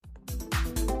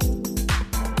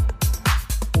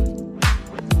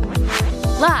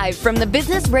Live from the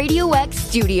Business Radio X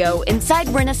studio inside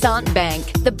Renaissance Bank,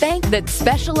 the bank that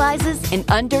specializes in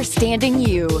understanding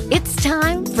you. It's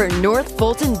time for North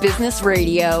Fulton Business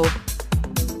Radio.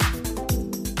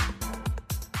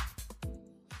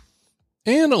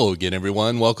 And hello again,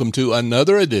 everyone. Welcome to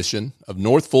another edition of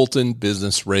North Fulton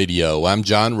Business Radio. I'm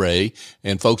John Ray,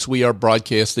 and folks, we are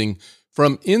broadcasting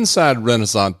from inside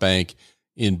Renaissance Bank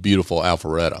in beautiful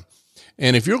Alpharetta.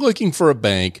 And if you're looking for a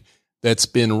bank that's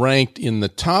been ranked in the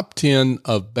top 10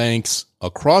 of banks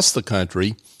across the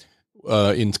country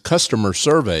in customer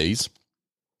surveys,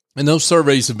 and those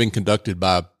surveys have been conducted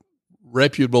by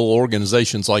reputable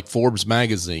organizations like Forbes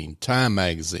Magazine, Time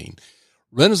Magazine,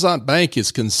 Renaissance Bank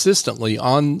is consistently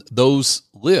on those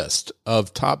lists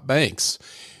of top banks.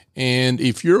 And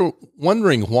if you're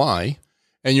wondering why,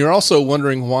 and you're also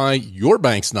wondering why your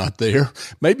bank's not there,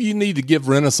 maybe you need to give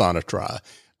Renaissance a try.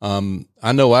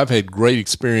 I know I've had great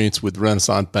experience with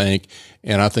Renaissance Bank,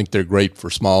 and I think they're great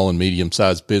for small and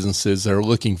medium-sized businesses that are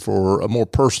looking for a more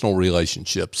personal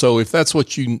relationship. So if that's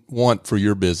what you want for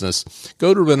your business,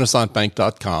 go to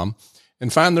renaissancebank.com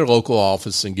and find their local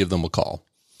office and give them a call.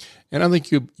 And I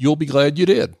think you'll be glad you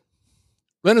did.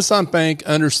 Renaissance Bank,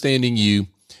 understanding you,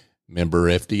 member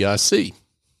FDIC.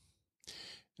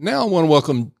 Now I want to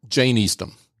welcome Jane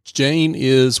Eastham. Jane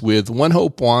is with One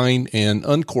Hope Wine and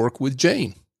Uncork with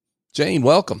Jane. Jane,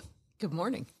 welcome. Good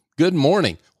morning. Good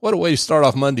morning. What a way to start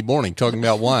off Monday morning talking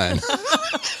about wine.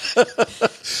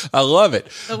 I love it.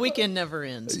 The weekend never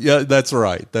ends. Yeah, that's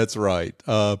right. That's right.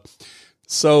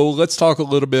 So let's talk a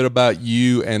little bit about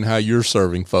you and how you're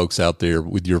serving folks out there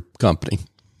with your company.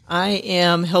 I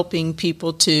am helping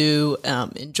people to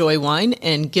enjoy wine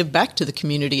and give back to the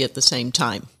community at the same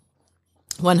time.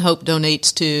 One Hope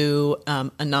donates to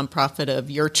a nonprofit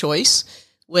of your choice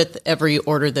with every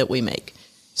order that we make.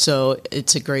 So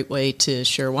it's a great way to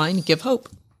share wine and give hope.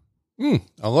 I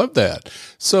love that.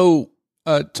 So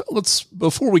let's,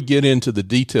 before we get into the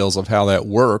details of how that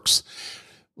works,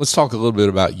 let's talk a little bit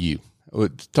about you.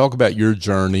 Talk about your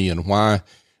journey and why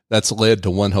that's led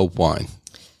to One Hope Wine.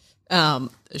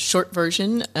 Short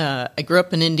version, I grew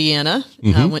up in Indiana,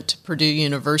 went to Purdue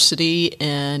University,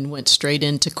 and went straight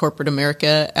into corporate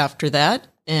America after that.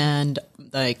 And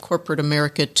the corporate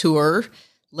America tour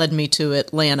led me to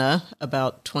Atlanta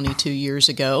about 22 years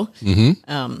ago.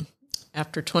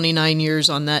 After 29 years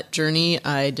on that journey,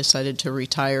 I decided to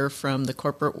retire from the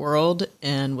corporate world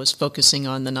and was focusing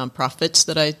on the nonprofits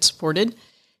that I supported.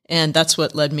 And that's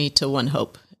what led me to One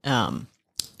Hope.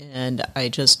 And I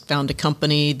just found a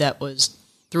company that was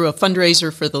through a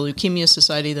fundraiser for the Leukemia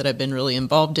Society that I've been really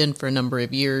involved in for a number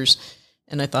of years.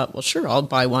 And I thought, well, sure, I'll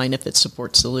buy wine if it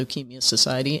supports the Leukemia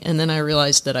Society. And then I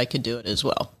realized that I could do it as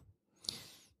well.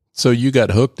 So you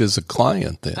got hooked as a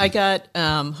client then? I got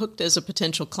hooked as a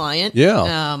potential client.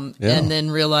 And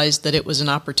then realized that it was an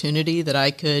opportunity that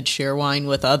I could share wine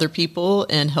with other people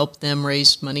and help them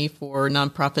raise money for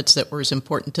nonprofits that were as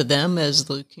important to them as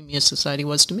the Leukemia Society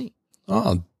was to me.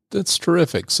 Oh, that's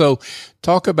terrific. So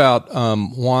talk about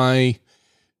why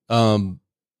One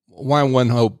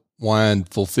Hope Wine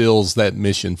fulfills that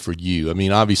mission for you. I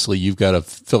mean, obviously you've got a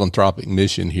philanthropic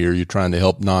mission here. You're trying to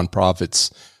help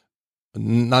nonprofits,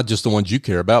 not just the ones you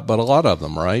care about, but a lot of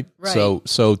them, right? Right.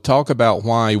 So talk about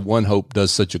why One Hope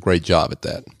does such a great job at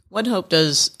that. One Hope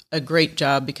does a great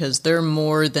job because they're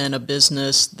more than a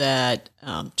business that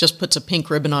just puts a pink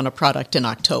ribbon on a product in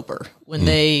October. When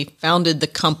they founded the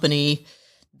company,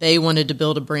 they wanted to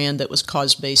build a brand that was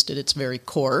cause-based at its very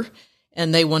core,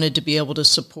 and they wanted to be able to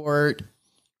support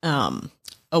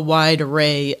a wide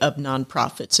array of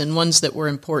nonprofits and ones that were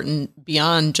important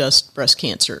beyond just breast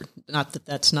cancer. Not that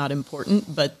that's not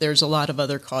important, but there's a lot of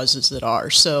other causes that are.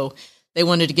 So they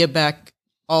wanted to give back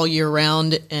all year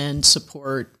round and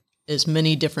support as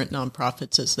many different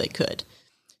nonprofits as they could.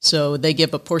 So they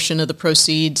give a portion of the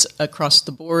proceeds across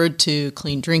the board to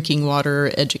clean drinking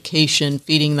water, education,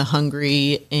 feeding the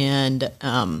hungry, and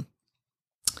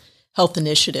health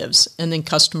initiatives. And then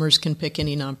customers can pick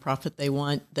any nonprofit they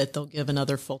want that they'll give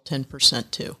another full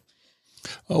 10% to.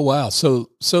 Oh, wow. So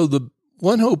the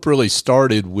One Hope really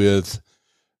started with,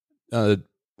 I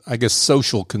guess,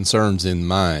 social concerns in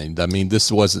mind. I mean,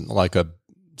 this wasn't like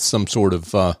some sort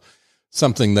of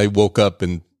something they woke up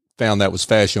and found that was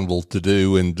fashionable to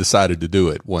do and decided to do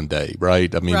it one day,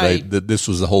 right? I mean, right. This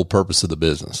was the whole purpose of the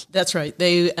business. That's right.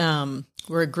 They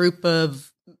were a group of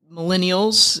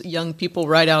millennials, young people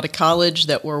right out of college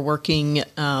that were working,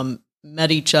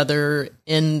 met each other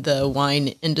in the wine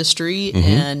industry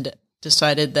and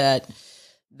decided that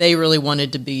they really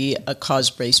wanted to be a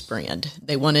cause-based brand.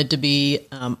 They wanted to be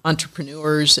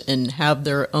entrepreneurs and have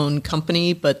their own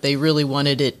company, but they really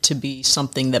wanted it to be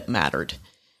something that mattered.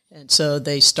 And so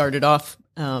they started off,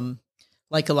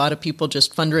 like a lot of people,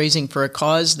 just fundraising for a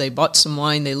cause. They bought some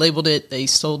wine, they labeled it, they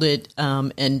sold it,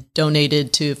 and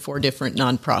donated to 4 different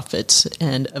nonprofits.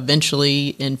 And eventually,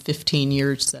 in 15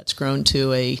 years, that's grown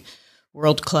to a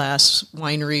world-class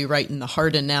winery right in the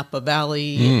heart of Napa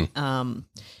Valley,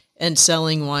 and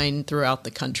selling wine throughout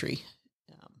the country.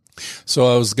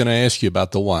 So I was going to ask you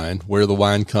about the wine, where the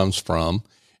wine comes from,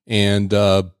 and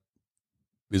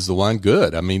is the wine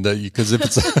good? I mean, because if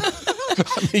it's,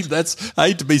 I mean, I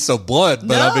hate to be so blunt,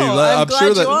 but I mean, I'm glad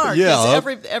sure that, you are, yeah,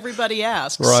 everybody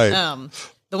asks. Right.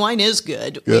 The wine is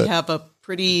good. We have a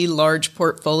pretty large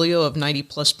portfolio of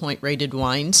 90-plus point rated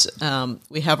wines.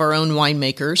 We have our own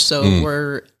winemaker, so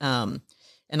we're,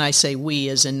 and I say we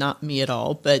as in not me at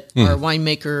all, but our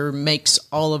winemaker makes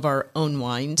all of our own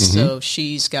wines. So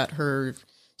she's got her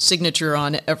signature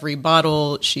on every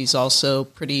bottle. She's also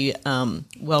pretty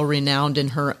well-renowned in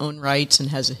her own rights and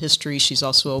has a history. She's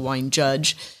also a wine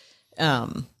judge.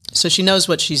 So she knows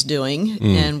what she's doing,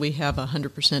 and we have a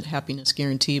 100% happiness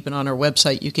guarantee. But on our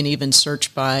website, you can even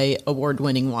search by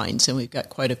award-winning wines, and we've got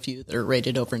quite a few that are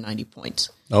rated over 90 points.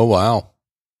 Oh, wow.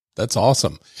 That's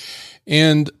awesome.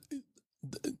 And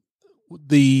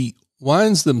the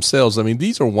wines themselves, I mean,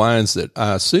 these are wines that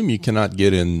I assume you cannot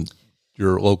get in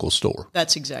your local store.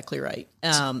 That's exactly right.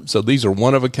 So these are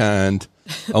one of a kind,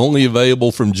 only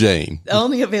available from Jane.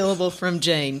 Only available from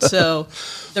Jane. So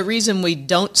the reason we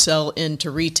don't sell into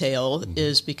retail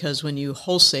is because when you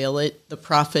wholesale it, the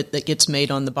profit that gets made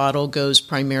on the bottle goes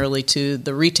primarily to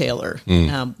the retailer.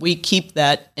 We keep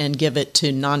that and give it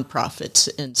to nonprofits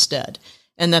instead.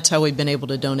 And that's how we've been able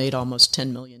to donate almost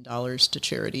 $10 million to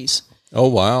charities. Oh,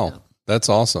 wow. That's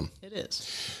awesome. It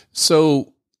is.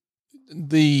 So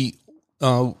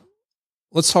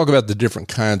let's talk about the different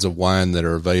kinds of wine that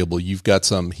are available. You've got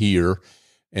some here,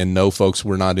 and no, folks,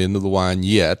 we're not into the wine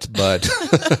yet, but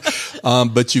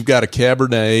but you've got a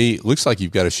Cabernet. Looks like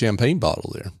you've got a champagne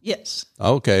bottle there. Yes.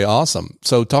 Okay, awesome.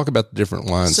 So talk about the different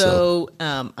wines. So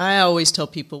I always tell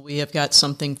people we have got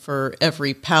something for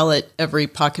every palate, every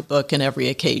pocketbook, and every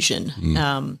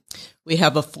occasion. We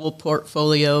have a full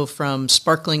portfolio from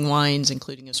sparkling wines,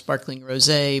 including a sparkling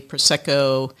rosé,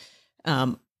 Prosecco,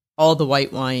 all the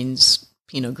white wines,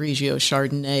 Pinot Grigio,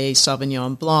 Chardonnay,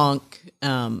 Sauvignon Blanc,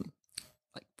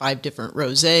 like 5 different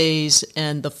rosés,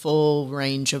 and the full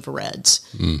range of reds.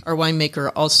 Our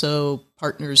winemaker also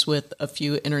partners with a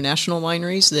few international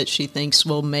wineries that she thinks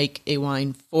will make a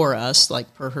wine for us,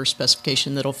 like per her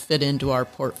specification, that'll fit into our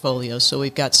portfolio. So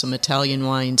we've got some Italian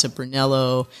wines, a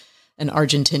Brunello, an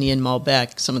Argentinian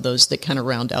Malbec, some of those that kind of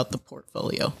round out the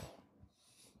portfolio.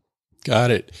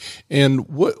 Got it. And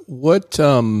what's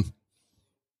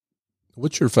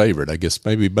your favorite? I guess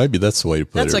maybe that's the way to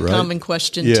put That's it, right? That's a common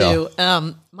question, too.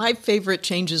 My favorite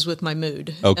changes with my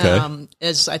mood,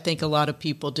 as I think a lot of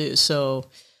people do. So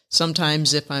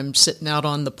sometimes if I'm sitting out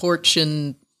on the porch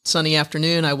in sunny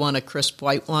afternoon, I want a crisp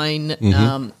white wine.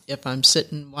 If I'm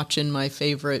sitting watching my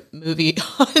favorite movie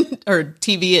or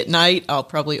TV at night, I'll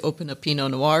probably open a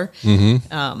Pinot Noir.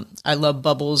 I love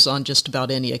bubbles on just about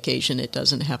any occasion. It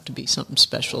doesn't have to be something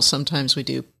special. Sometimes we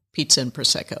do pizza and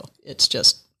Prosecco. It's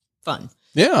just fun.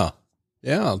 Yeah,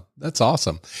 that's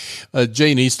awesome.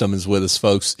 Jane Eastham is with us,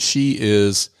 folks. She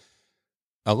is,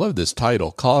 I love this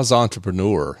title, Cause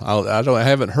Entrepreneur. I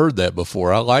haven't heard that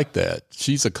before. I like that.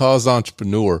 She's a cause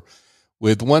entrepreneur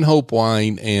with One Hope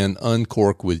Wine and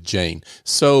Uncork with Jane.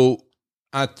 So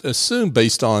I assume,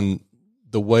 based on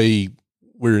the way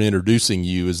we're introducing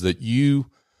you, is that you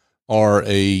are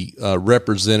a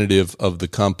representative of the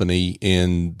company,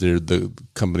 and the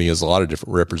company has a lot of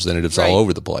different representatives all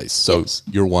over the place. So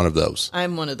you're one of those.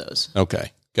 I'm one of those.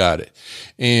 Okay, got it.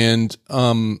 And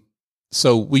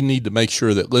so we need to make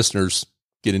sure that listeners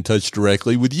get in touch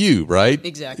directly with you, right?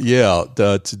 Exactly. Yeah,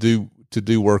 to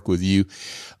do work with you.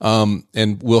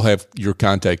 And we'll have your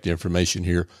contact information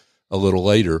here a little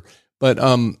later. But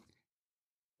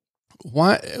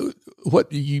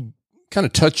what you kind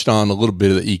of touched on a little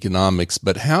bit of the economics,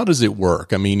 but how does it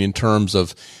work? I mean, in terms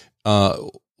of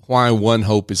why One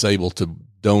Hope is able to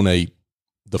donate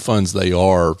the funds they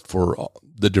are for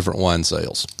the different wine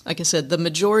sales. Like I said, the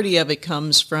majority of it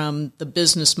comes from the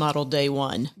business model day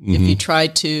one. If you try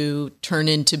to turn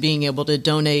into being able to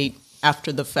donate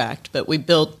after the fact, but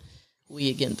the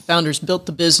founders built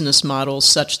the business model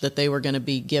such that they were going to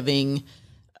be giving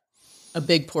a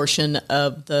big portion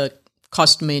of the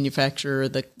cost to manufacture,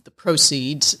 the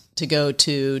proceeds to go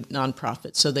to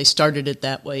nonprofits. So they started it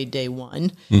that way day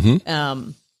one.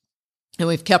 And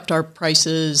we've kept our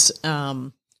prices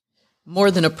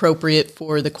more than appropriate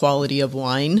for the quality of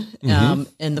wine.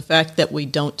 And the fact that we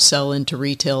don't sell into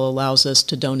retail allows us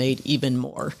to donate even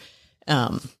more.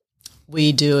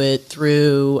 We do it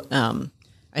through,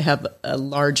 I have a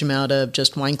large amount of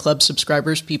just wine club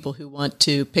subscribers, people who want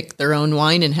to pick their own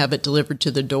wine and have it delivered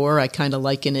to the door. I kind of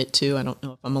liken it to, I don't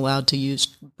know if I'm allowed to use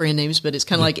brand names, but it's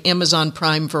kind of like Amazon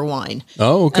Prime for wine.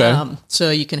 Oh, okay.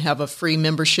 So you can have a free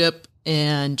membership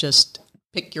and just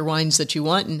pick your wines that you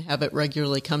want and have it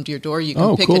regularly come to your door. You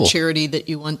can pick a charity that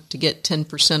you want to get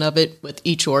 10% of it with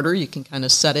each order. You can kind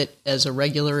of set it as a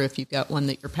regular if you've got one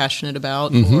that you're passionate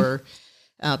about, or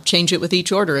change it with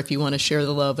each order if you want to share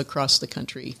the love across the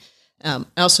country. I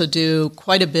also do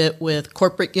quite a bit with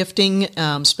corporate gifting,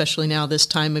 especially now this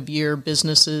time of year,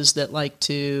 businesses that like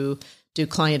to do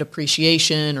client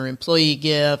appreciation or employee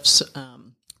gifts.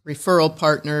 Referral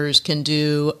partners can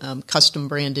do custom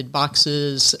branded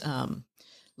boxes,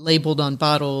 labeled on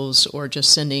bottles, or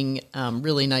just sending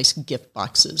really nice gift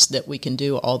boxes that we can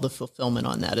do all the fulfillment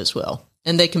on that as well.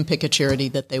 And they can pick a charity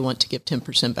that they want to give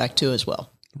 10% back to as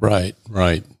well. Right.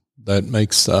 That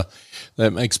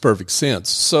makes perfect sense.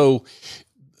 So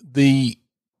the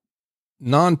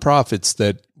nonprofits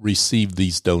that receive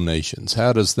these donations,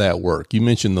 how does that work? You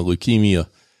mentioned the Leukemia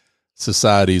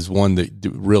Society is one that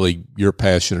really you're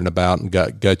passionate about and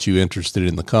got you interested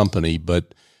in the company,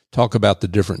 but talk about the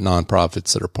different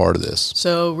nonprofits that are part of this.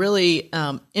 So really,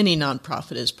 any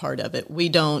nonprofit is part of it. We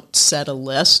don't set a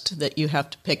list that you have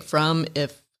to pick from.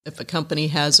 If a company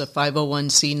has a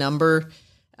 501c number,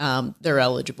 they're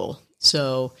eligible.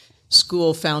 So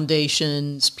school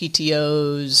foundations,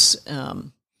 PTOs,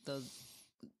 the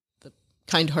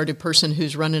kind-hearted person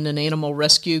who's running an animal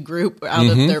rescue group out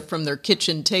of from their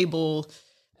kitchen table.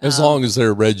 As long as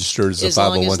they're registered as a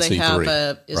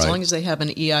 501c3. As long as they have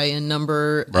an EIN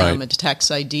number, a tax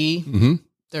ID,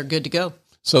 they're good to go.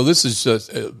 So this is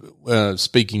just,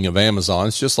 speaking of Amazon,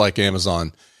 it's just like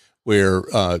Amazon, where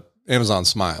Amazon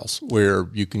Smiles, where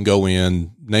you can go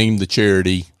in, name the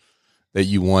charity that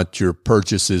you want your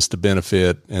purchases to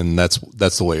benefit, and that's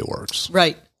the way it works.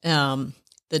 Right.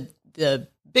 The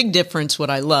big difference, what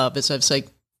I love is I've said,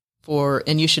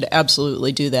 and you should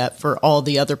absolutely do that for all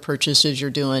the other purchases you're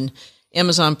doing.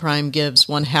 Amazon Prime gives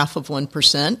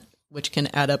 0.5%, which can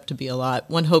add up to be a lot.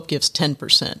 One Hope gives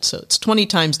 10%. So it's 20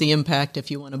 times the impact. If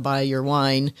you want to buy your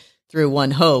wine through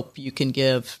One Hope, you can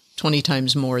give 20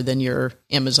 times more than your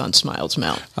Amazon Smiles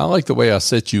amount. I like the way I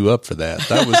set you up for that.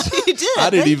 That was You did. I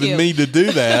didn't even mean to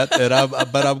do that,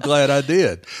 but I'm glad I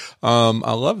did. I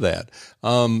love that.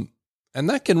 And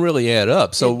that can really add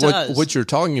up. So what you're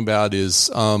talking about is,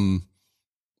 I'm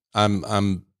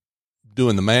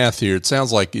doing the math here. It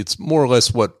sounds like it's more or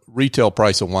less what retail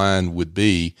price of wine would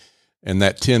be. And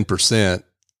that 10%,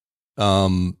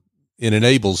 it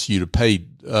enables you to pay,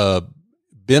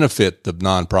 benefit the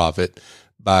nonprofit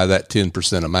by that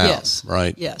 10% amount. Yes.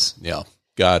 Right. Yes. Yeah.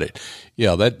 Got it.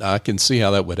 Yeah. That I can see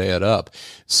how that would add up.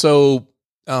 So,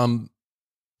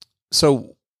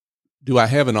 do I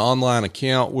have an online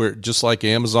account where, just like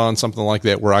Amazon, something like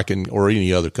that, where I can, or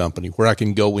any other company, where I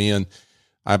can go in,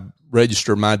 I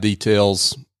register my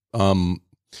details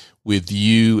with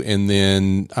you, and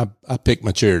then I pick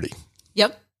my charity?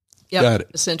 Yep. Got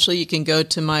it. Essentially, you can go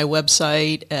to my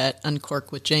website at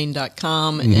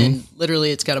uncorkwithjane.com, and literally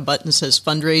it's got a button that says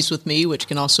fundraise with me, which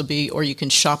can also be, or you can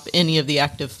shop any of the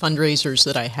active fundraisers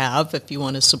that I have if you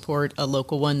want to support a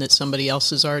local one that somebody else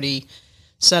has already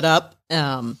set up.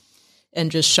 And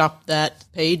just shop that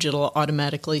page. It'll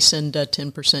automatically send a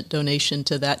 10% donation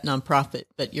to that nonprofit.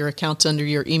 But your account's under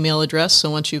your email address,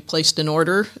 so once you've placed an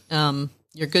order,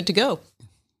 you're good to go.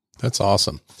 That's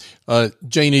awesome.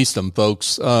 Jane Eastham,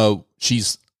 folks,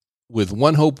 she's with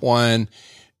One Hope Wine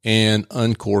and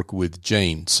Uncork with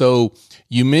Jane. So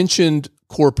you mentioned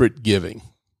corporate giving.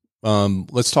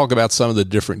 Let's talk about some of the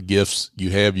different gifts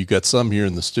you have. You've got some here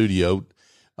in the studio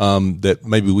that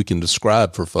maybe we can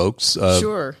describe for folks.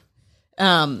 Sure.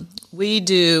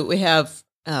 We have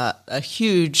a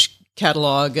huge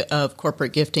catalog of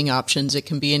corporate gifting options. It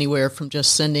can be anywhere from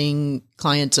just sending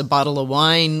clients a bottle of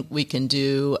wine. We can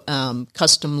do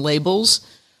custom labels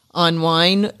on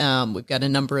wine. We've got a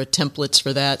number of templates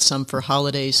for that, some for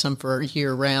holidays, some for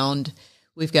year round.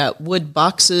 We've got wood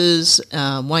boxes,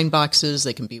 wine boxes.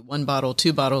 They can be 1 bottle,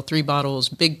 2 bottle, 3 bottles,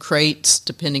 big crates,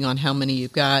 depending on how many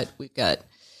you've got. We've got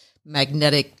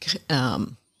magnetic,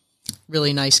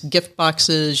 really nice gift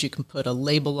boxes. You can put a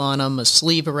label on them, a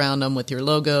sleeve around them with your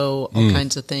logo, all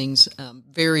kinds of things.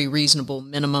 Very reasonable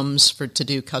minimums to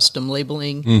do custom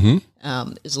labeling,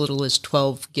 as little as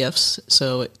 12 gifts.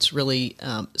 So it's really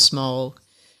small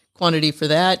quantity for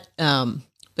that.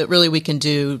 But But really, we can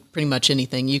do pretty much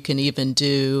anything. You can even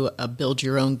do a build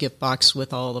your own gift box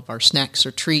with all of our snacks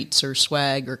or treats or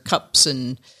swag or cups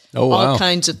and all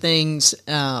kinds of things.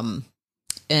 And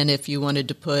if you wanted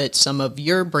to put some of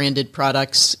your branded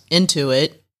products into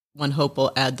it, One Hope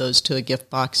will add those to a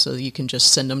gift box, so you can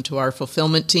just send them to our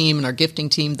fulfillment team and our gifting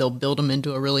team. They'll build them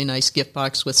into a really nice gift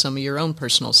box with some of your own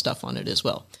personal stuff on it as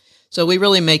well. So we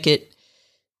really make it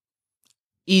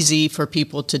easy for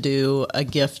people to do a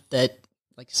gift that,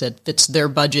 like I said, fits their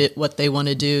budget, what they want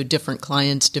to do, different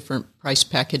clients, different price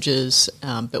packages,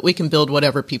 but we can build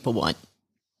whatever people want.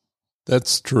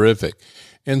 That's terrific.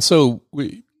 And so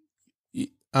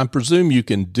I presume you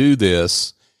can do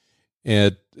this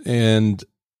and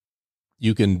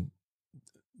you can,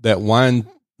 that wine,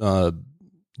 the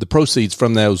proceeds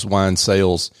from those wine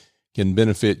sales can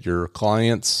benefit your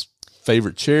clients'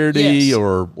 favorite charity. Yes.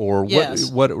 or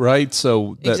yes. what, right?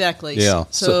 So exactly. Yeah.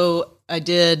 So I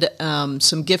did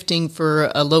some gifting for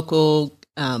a local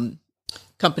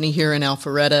company here in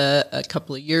Alpharetta a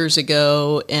couple of years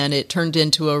ago, and it turned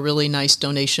into a really nice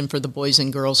donation for the Boys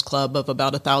and Girls Club of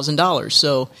about $1,000.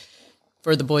 So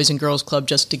for the Boys and Girls Club,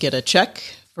 just to get a check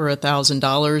for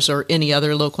 $1,000, or any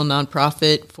other local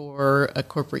nonprofit for a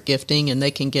corporate gifting, and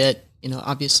they can get,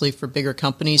 obviously for bigger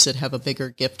companies that have a bigger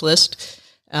gift list,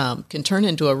 can turn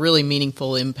into a really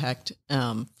meaningful impact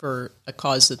for a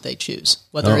cause that they choose,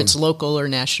 whether it's local or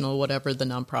national, whatever the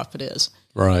nonprofit is.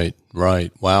 Right.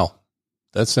 Wow.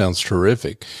 That sounds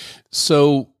terrific.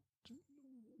 So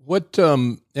what,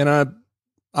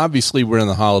 obviously we're in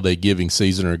the holiday giving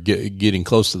season, or getting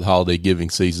close to the holiday giving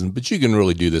season, but you can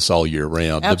really do this all year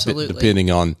round. Absolutely.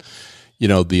 Depending on,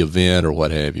 the event or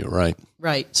what have you, right?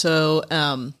 Right. So,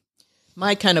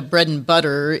 my kind of bread and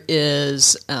butter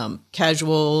is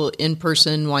casual,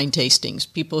 in-person wine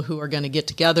tastings. People who are going to get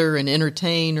together and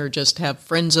entertain, or just have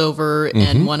friends over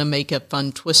and want to make a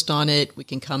fun twist on it. We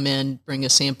can come in, bring a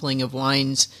sampling of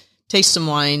wines, taste some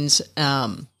wines,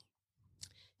 and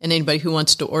anybody who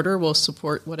wants to order will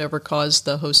support whatever cause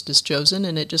the host has chosen,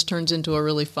 and it just turns into a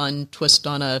really fun twist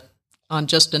on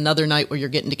just another night where you're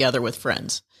getting together with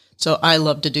friends. So I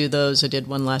love to do those. I did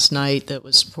one last night that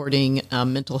was supporting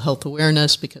mental health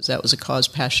awareness, because that was a cause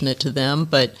passionate to them.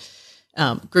 But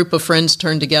group of friends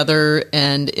turn together,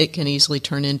 and it can easily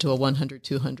turn into a $100,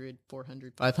 $200,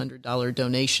 $400, $500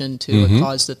 donation to a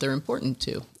cause that they're important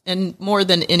to. And more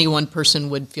than any one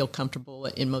person would feel comfortable,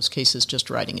 in most cases,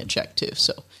 just writing a check to.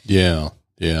 So yeah.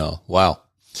 Wow.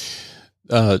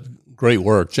 Great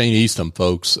work. Jane Eastham,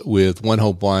 folks, with One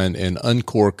Hope Wine and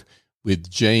Uncork with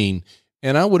Jane.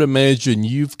 And I would imagine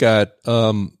you've got,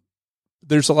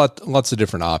 there's lots of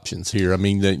different options here. I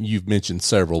mean, that you've mentioned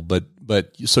several, but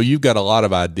so you've got a lot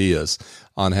of ideas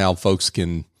on how folks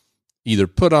can either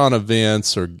put on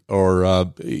events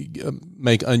or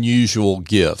make unusual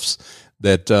gifts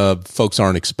that folks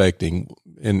aren't expecting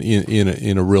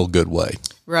in a real good way.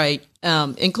 Right.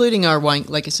 Including our wine,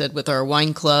 like I said, with our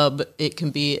wine club, it can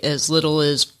be as little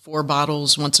as 4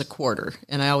 bottles once a quarter.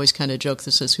 And I always kind of joke,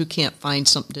 this is, who can't find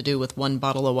something to do with 1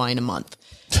 bottle of wine a month?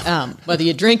 Whether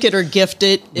you drink it or gift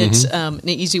it, it's an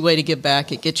easy way to give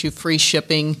back. It gets you free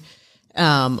shipping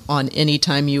on any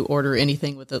time you order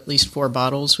anything with at least 4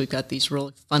 bottles. We've got these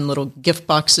really fun little gift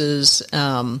boxes,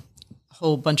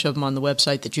 whole bunch of them on the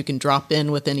website that you can drop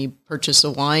in with any purchase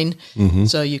of wine.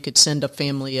 So you could send a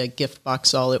family a gift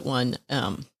box all at one.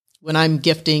 When I'm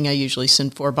gifting, I usually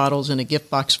send 4 bottles in a gift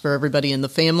box for everybody in the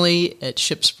family. It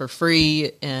ships for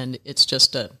free, and it's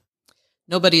just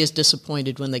nobody is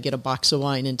disappointed when they get a box of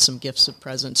wine and some gifts of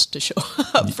presents to show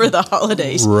up for the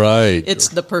holidays. Right. It's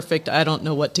the perfect, I don't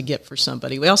know what to get for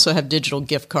somebody. We also have digital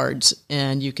gift cards,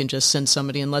 and you can just send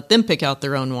somebody and let them pick out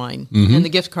their own wine. And the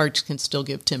gift cards can still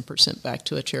give 10% back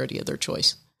to a charity of their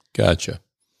choice. Gotcha.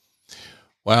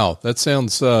 Wow. That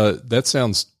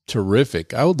sounds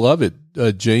terrific. I would love it,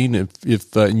 Jane,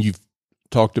 if and you've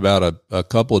talked about a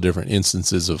couple of different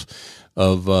instances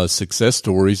of success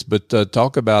stories, but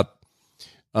talk about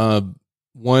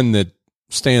one that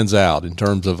stands out in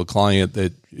terms of a client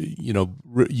that,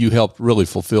 you helped really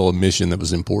fulfill a mission that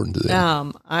was important to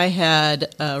them. I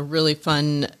had a really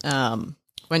fun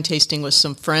wine tasting with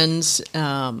some friends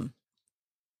over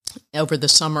the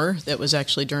summer. That was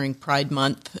actually during Pride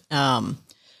Month. A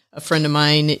friend of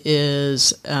mine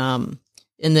is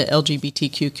in the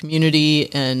LGBTQ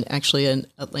community and actually an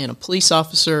Atlanta police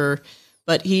officer,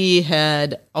 but he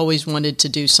had always wanted to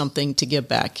do something to give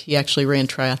back. He actually ran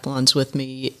triathlons with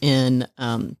me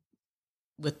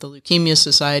with the Leukemia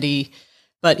Society,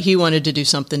 but he wanted to do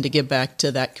something to give back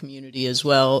to that community as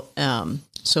well.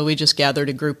 So we just gathered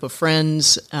a group of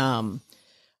friends.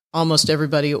 almost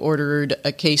everybody ordered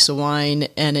a case of wine,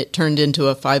 and it turned into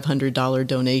a $500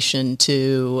 donation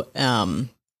to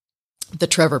the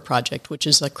Trevor Project, which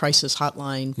is a crisis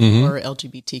hotline for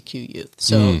LGBTQ youth.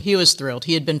 So he was thrilled.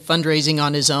 He had been fundraising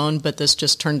on his own, but this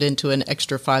just turned into an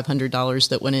extra $500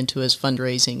 that went into his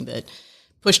fundraising that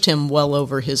pushed him well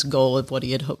over his goal of what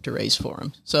he had hoped to raise for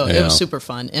him. So it was super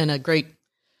fun and a great,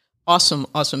 awesome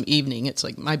evening. It's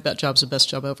like my job's the best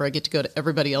job ever. I get to go to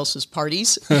everybody else's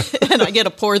parties and I get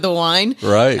to pour the wine.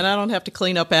 Right. And I don't have to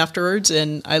clean up afterwards.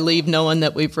 And I leave knowing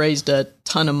that we've raised a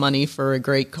ton of money for a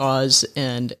great cause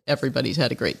and everybody's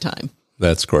had a great time.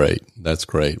 That's great. That's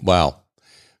great. Wow.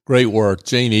 Great work.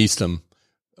 Jane Eastham,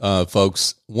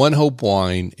 folks, One Hope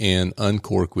Wine and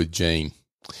Uncork with Jane.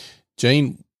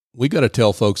 Jane, we got to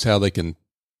tell folks how they can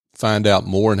find out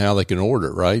more and how they can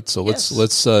order, right? So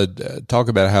let's talk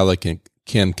about how they can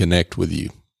connect with you.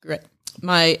 Great.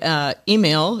 My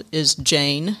email is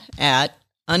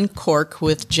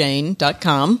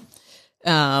jane@uncorkwithjane.com.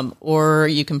 Or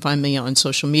you can find me on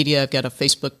social media. I've got a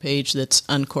Facebook page that's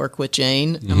Uncork with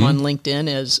Jane. I'm on LinkedIn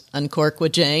as Uncork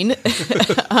with Jane. And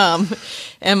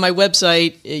my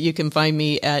website, you can find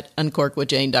me at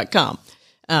uncorkwithjane.com.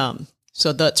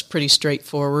 So that's pretty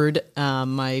straightforward.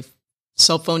 My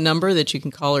cell phone number that you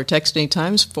can call or text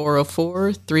anytime is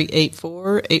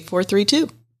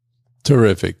 404-384-8432.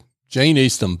 Terrific. Jane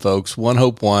Eastham, folks, One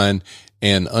Hope Wine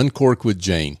and Uncork with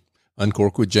Jane.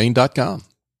 Uncorkwithjane.com.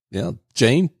 Yeah.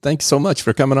 Jane, thanks so much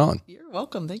for coming on. You're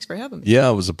welcome. Thanks for having me. Yeah,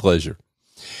 it was a pleasure.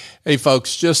 Hey,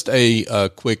 folks, just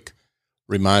a quick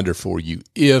reminder for you.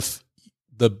 If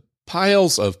the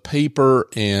piles of paper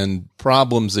and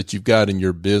problems that you've got in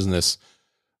your business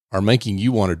are making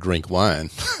you want to drink wine,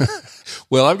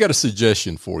 well, I've got a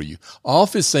suggestion for you.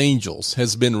 Office Angels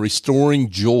has been restoring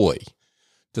joy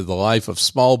to the life of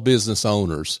small business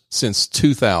owners since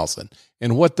 2000.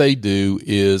 And what they do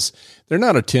is they're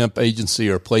not a temp agency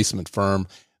or placement firm.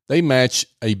 They match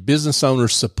a business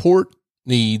owner's support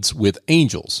needs with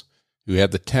angels who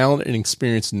have the talent and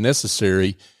experience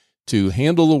necessary to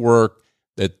handle the work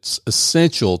that's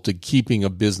essential to keeping a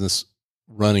business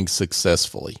running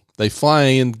successfully. They fly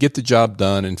in, get the job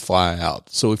done, and fly out.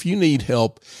 So if you need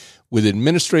help with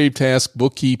administrative tasks,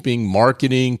 bookkeeping,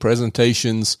 marketing,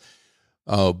 presentations,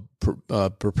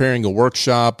 preparing a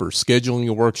workshop or scheduling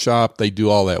a workshop, they do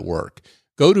all that work.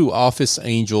 Go to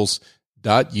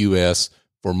officeangels.us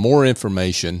for more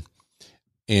information,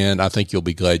 and I think you'll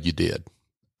be glad you did.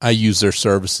 I use their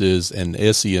services, and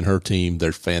Essie and her team,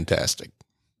 they're fantastic.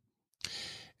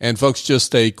 And folks,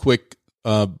 just a quick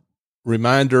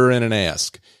reminder and an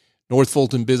ask. North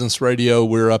Fulton Business Radio,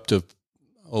 we're up to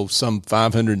some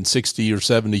 560 or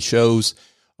 70 shows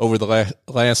over the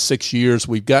last 6 years.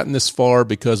 We've gotten this far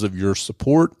because of your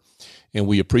support, and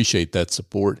we appreciate that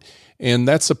support. And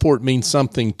that support means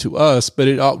something to us, but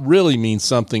it really means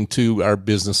something to our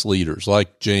business leaders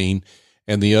like Jane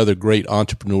and the other great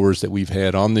entrepreneurs that we've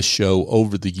had on this show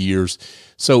over the years.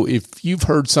 So if you've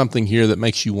heard something here that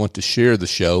makes you want to share the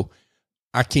show,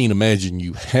 I can't imagine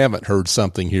you haven't heard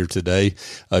something here today.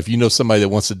 If you know somebody that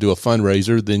wants to do a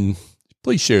fundraiser, then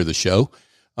please share the show.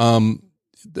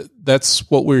 That's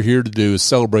what we're here to do, is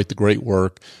celebrate the great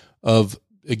work of,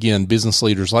 again, business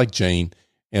leaders like Jane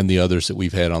and the others that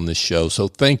we've had on this show. So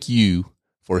thank you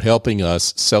for helping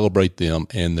us celebrate them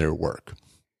and their work.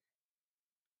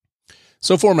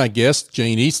 So for my guest,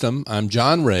 Jane Eastham, I'm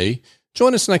John Ray.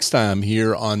 Join us next time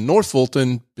here on North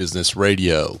Fulton Business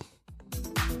Radio.